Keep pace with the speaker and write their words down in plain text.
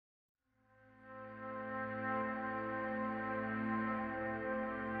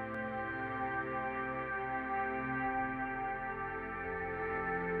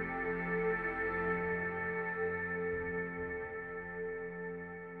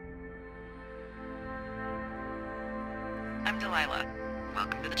Delilah,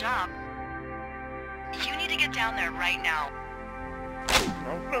 welcome to the job. You need to get down there right now.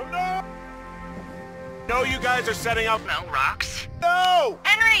 No! No, you guys are setting up... No, rocks. No!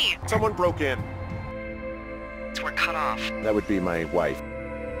 Henry! Someone broke in. We're cut off. That would be my wife.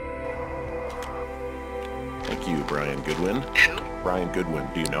 Thank you, Brian Goodwin. Who? Brian Goodwin.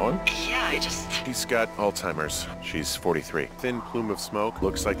 Do you know him? Yeah, I just... He's got Alzheimer's. She's 43. Thin plume of smoke.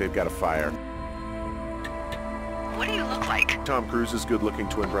 Looks like they've got a fire. What do you look like? Tom Cruise's good-looking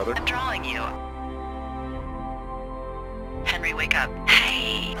twin brother. I'm drawing you. Henry, wake up.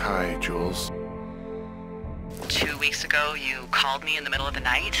 Hey! Hi, Jules. 2 weeks ago, you called me in the middle of the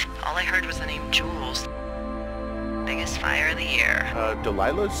night. All I heard was the name Jules. Biggest fire of the year.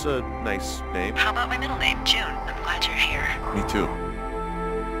 Delilah's a nice name. How about my middle name, June? I'm glad you're here. Me too.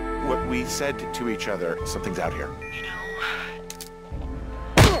 What we said to each other, something's out here. You know...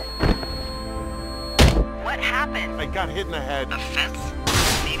 What happened? I got hit in the head. A fence?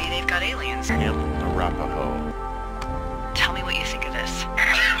 Maybe they've got aliens. Camp Arapaho. Tell me what you think of this.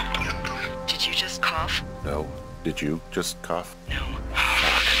 Did you just cough? No. Did you just cough? No.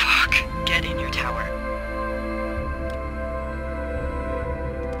 Fuck. Get in your tower.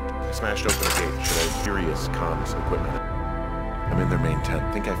 I smashed open a gate. Should I furious comms equipment? I'm in their main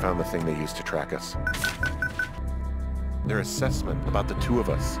tent. Think I found the thing they used to track us. Their assessment about the two of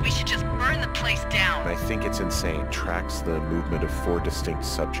us. We should just burn the place down. I think it's insane. Tracks the movement of 4 distinct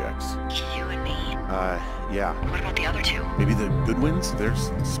subjects. You and me. Yeah. What about the other two? Maybe the Goodwins?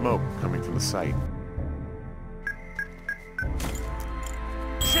 There's smoke coming from the site.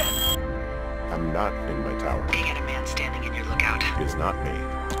 Shit! I'm not in my tower. They get a man standing in your lookout. It is not me.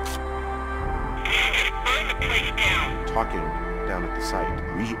 Burn the place down. Talking down at the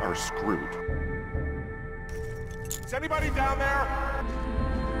site. We are screwed. Is anybody down there?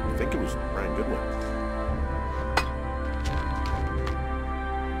 I think it was Brian Goodwin.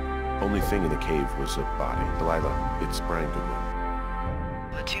 Only thing in the cave was a body. Delilah, it's Brian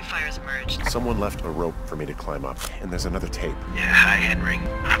Goodwin. The two fires emerged. Someone left a rope for me to climb up, and there's another tape. Yeah, hi, Henry.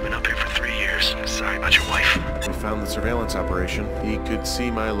 I've been up here for 3 years. Sorry about your wife. We found the surveillance operation. He could see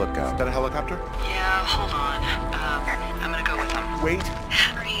my lookout. Is that a helicopter? Yeah, hold on. I'm gonna go with them. Wait.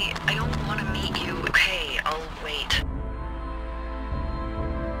 Henry, I don't want to meet you. Okay, I'll wait.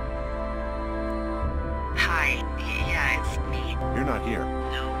 Hi. Yeah, it's me. You're not here.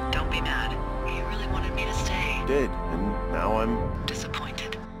 No, don't be mad. You really wanted me to stay. Did, and now I'm...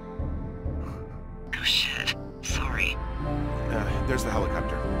 Disappointed. Oh shit. Sorry. There's the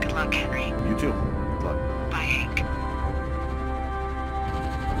helicopter. Good luck, Henry. You too. Good luck. Bye, Hank.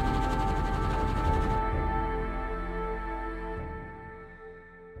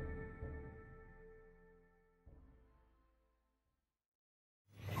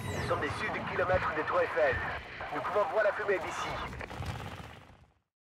 Nous sommes des dizaines de kilomètres des Tours Eiffel. Nous pouvons voir la fumée d'ici.